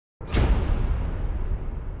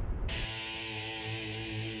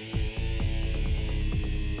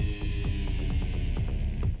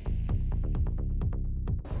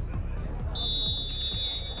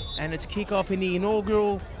And it's kick-off in the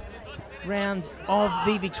inaugural round of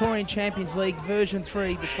the Victorian Champions League version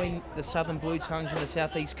 3 between the Southern Blue Tongues and the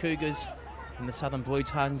Southeast Cougars, and the Southern Blue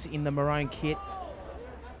Tongues in the maroon kit.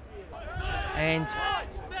 And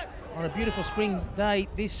on a beautiful spring day,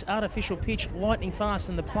 this artificial pitch lightning fast,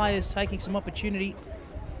 and the players taking some opportunity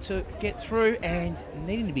to get through and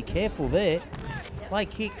needing to be careful there.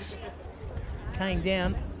 Blake Hicks came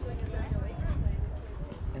down,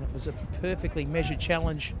 and it was a perfectly measured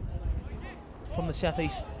challenge from the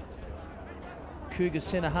Southeast Cougars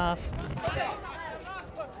centre half.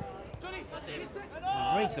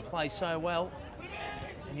 He reads the play so well,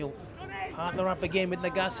 and he'll partner up again with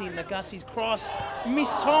Nagasi, and Nagasi's cross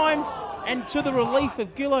mistimed, and to the relief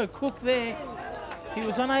of Gillo Cook there, he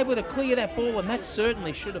was unable to clear that ball, and that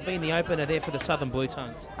certainly should have been the opener there for the Southern Blue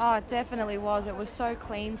Tongues. Oh, it definitely was. It was so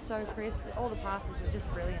clean, so crisp. All the passes were just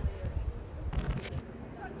brilliant.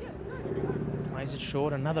 Plays it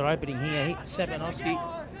short, another opening here. Sabanovsky,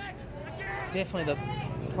 definitely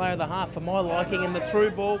the player of the half for my liking, and the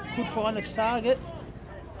through ball could find its target.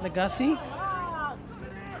 Nagasi.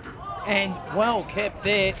 And well kept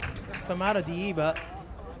there for Mara Dieba.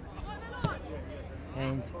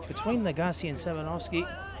 And between Nagasi and Sabanovsky,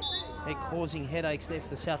 they're causing headaches there for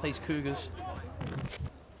the Southeast Cougars.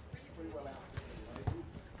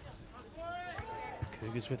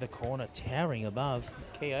 Cougars with the corner towering above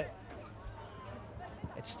Keogh.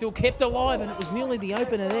 It's still kept alive, and it was nearly the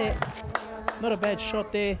opener there. Not a bad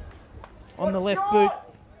shot there on the left boot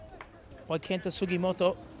by Kenta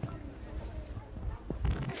Sugimoto.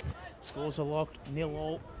 Scores are locked,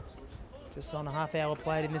 0-0. Just on a half hour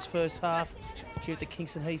played in this first half here at the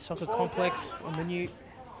Kingston Heath Soccer Complex on the new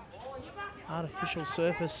artificial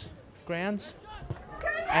surface grounds.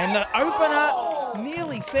 And the opener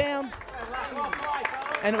nearly found,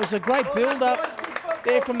 and it was a great build-up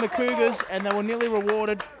there from the Cougars, and they were nearly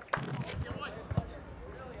rewarded.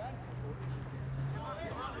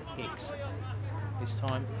 Hicks, this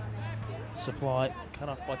time supply cut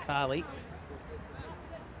off by Carly.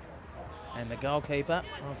 And the goalkeeper,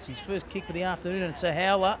 well, it's his first kick for the afternoon, and it's a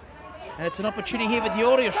howler. And it's an opportunity here for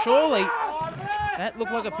Diordia, surely. That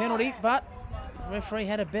looked like a penalty, but the referee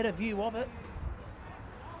had a better view of it.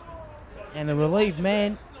 And a relieved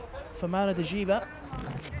man for Mara Dieba.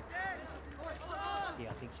 Yeah,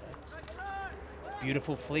 I think so.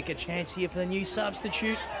 Beautiful flick, a chance here for the new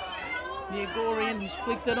substitute. Niagorian, he's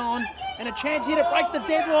flicked it on. And a chance here to break the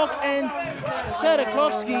deadlock, and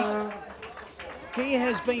Sadakovsky, he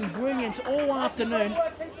has been brilliant all afternoon,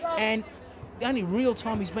 and the only real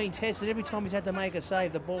time he's been tested, every time he's had to make a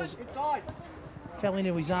save, the balls fell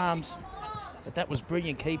into his arms. But that was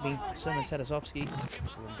brilliant keeping. Sermon Sadasovsky,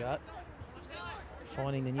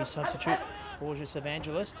 finding the new substitute, Borges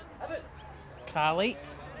Evangelist. Carly,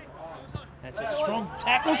 that's a strong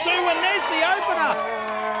tackle too, and there's the opener.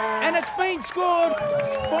 And it's been scored.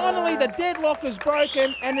 Finally, the deadlock is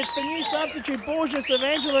broken, and it's the new substitute, Borges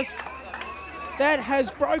Evangelist, that has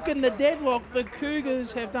broken the deadlock. The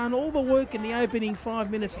Cougars have done all the work in the opening 5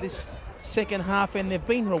 minutes of this second half, and they've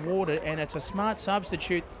been rewarded, and it's a smart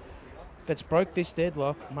substitute that's broke this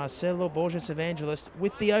deadlock. Marcelo Borges Evangelist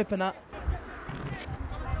with the opener.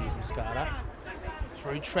 Here's Muscata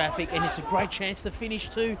through traffic, and it's a great chance to finish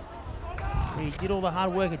too. He did all the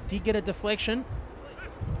hard work. It did get a deflection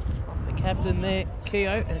off the captain there,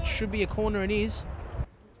 Keogh, and it should be a corner, and is.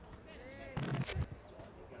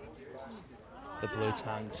 The Blue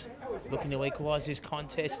Tongues looking to equalise this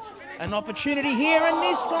contest. An opportunity here, and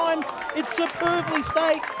this time it's superbly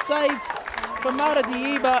saved for Mara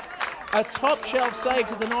Dieba. A top shelf save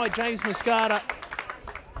to deny James Muscata.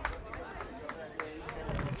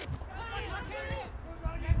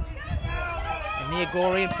 And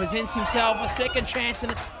Niagorian presents himself a second chance,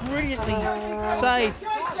 and it's brilliantly saved.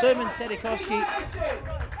 Sermon Sadakovsky,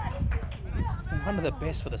 one of the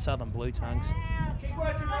best for the Southern Blue Tongues.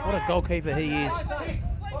 What a goalkeeper he is.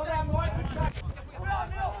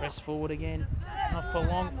 Press forward again, not for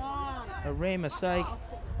long. A rare mistake.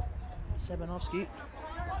 Sabanovsky.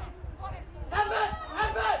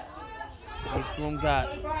 Here's Blumgart.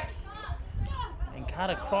 And cut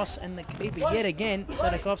across, and the keeper yet again,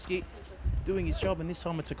 Sadakovsky, doing his job, and this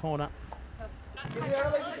time it's a corner.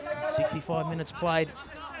 65 minutes played,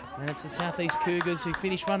 and it's the Southeast Cougars who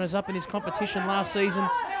finished runners-up in this competition last season,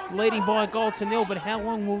 leading by a goal to 0, but how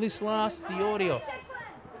long will this last? The audio.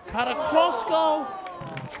 Cut across, goal.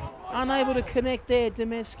 Unable to connect there,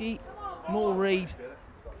 Demeski nor Reed.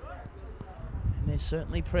 And they're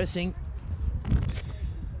certainly pressing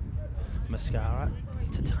Mascara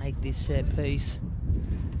to take this set piece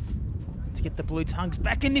to get the Blue Tongues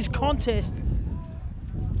back in this contest.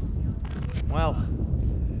 Well,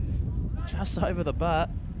 Just over the butt.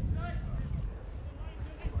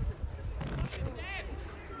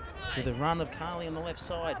 To the run of Carly on the left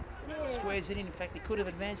side. Squares it in. In fact, he could have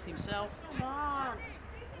advanced himself.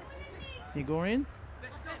 Victorian.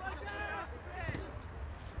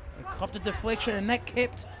 He copped a deflection, and that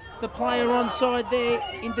kept the player onside there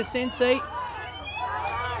in Desensi.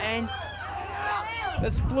 And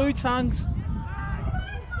that's Blue Tongues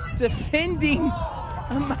defending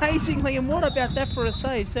amazingly. And what about that for a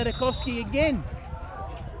save? Sadakovsky again.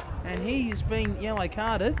 And he is being yellow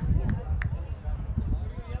carded.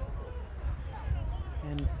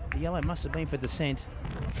 And the yellow must have been for dissent.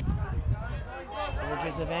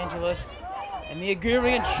 Borges Evangelist. And the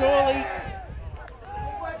Ligurian surely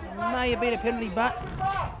may have been a penalty, but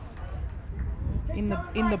in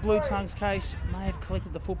the Blue Tongues case, may have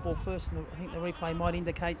collected the football first, and I think the replay might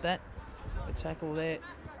indicate that. The tackle there,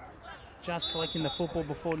 just collecting the football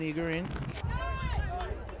before Ligurian.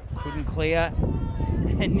 Couldn't clear,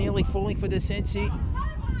 and nearly falling for Desensi.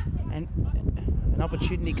 And an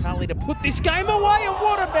opportunity, Carly, to put this game away, and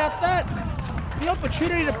what about that? The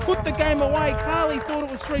opportunity to put the game away. Carly thought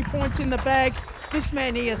it was 3 points in the bag. This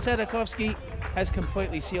man here, Sadakovsky, has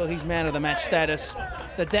completely sealed his man of the match status.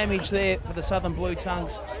 The damage there for the Southern Blue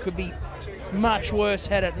Tongues could be much worse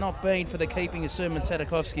had it not been for the keeping of Sermon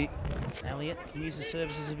Sadakovsky. Elliott can use the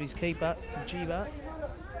services of his keeper, Jiba.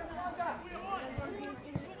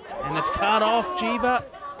 And it's cut off, Jiba.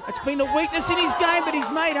 It's been a weakness in his game, but he's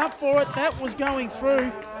made up for it. That was going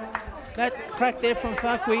through. That crack there from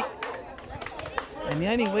Thakwi. And the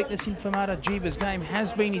only weakness in Famata Jiba's game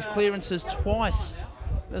has been his clearances twice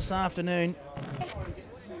this afternoon.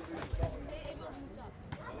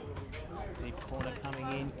 Deep corner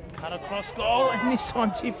coming in, cut across goal, and this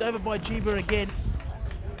time tipped over by Jiba again.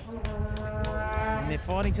 And they're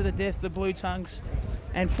fighting to the death, the Blue Tongues.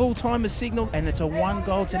 And full time is signalled, and it's a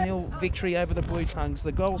 1-0 victory over the Blue Tongues.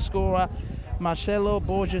 The goal scorer, Marcelo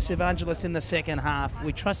Borges Evangelist, in the second half.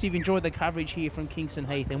 We trust you've enjoyed the coverage here from Kingston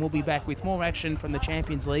Heath, and we'll be back with more action from the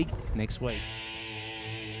Champions League next week.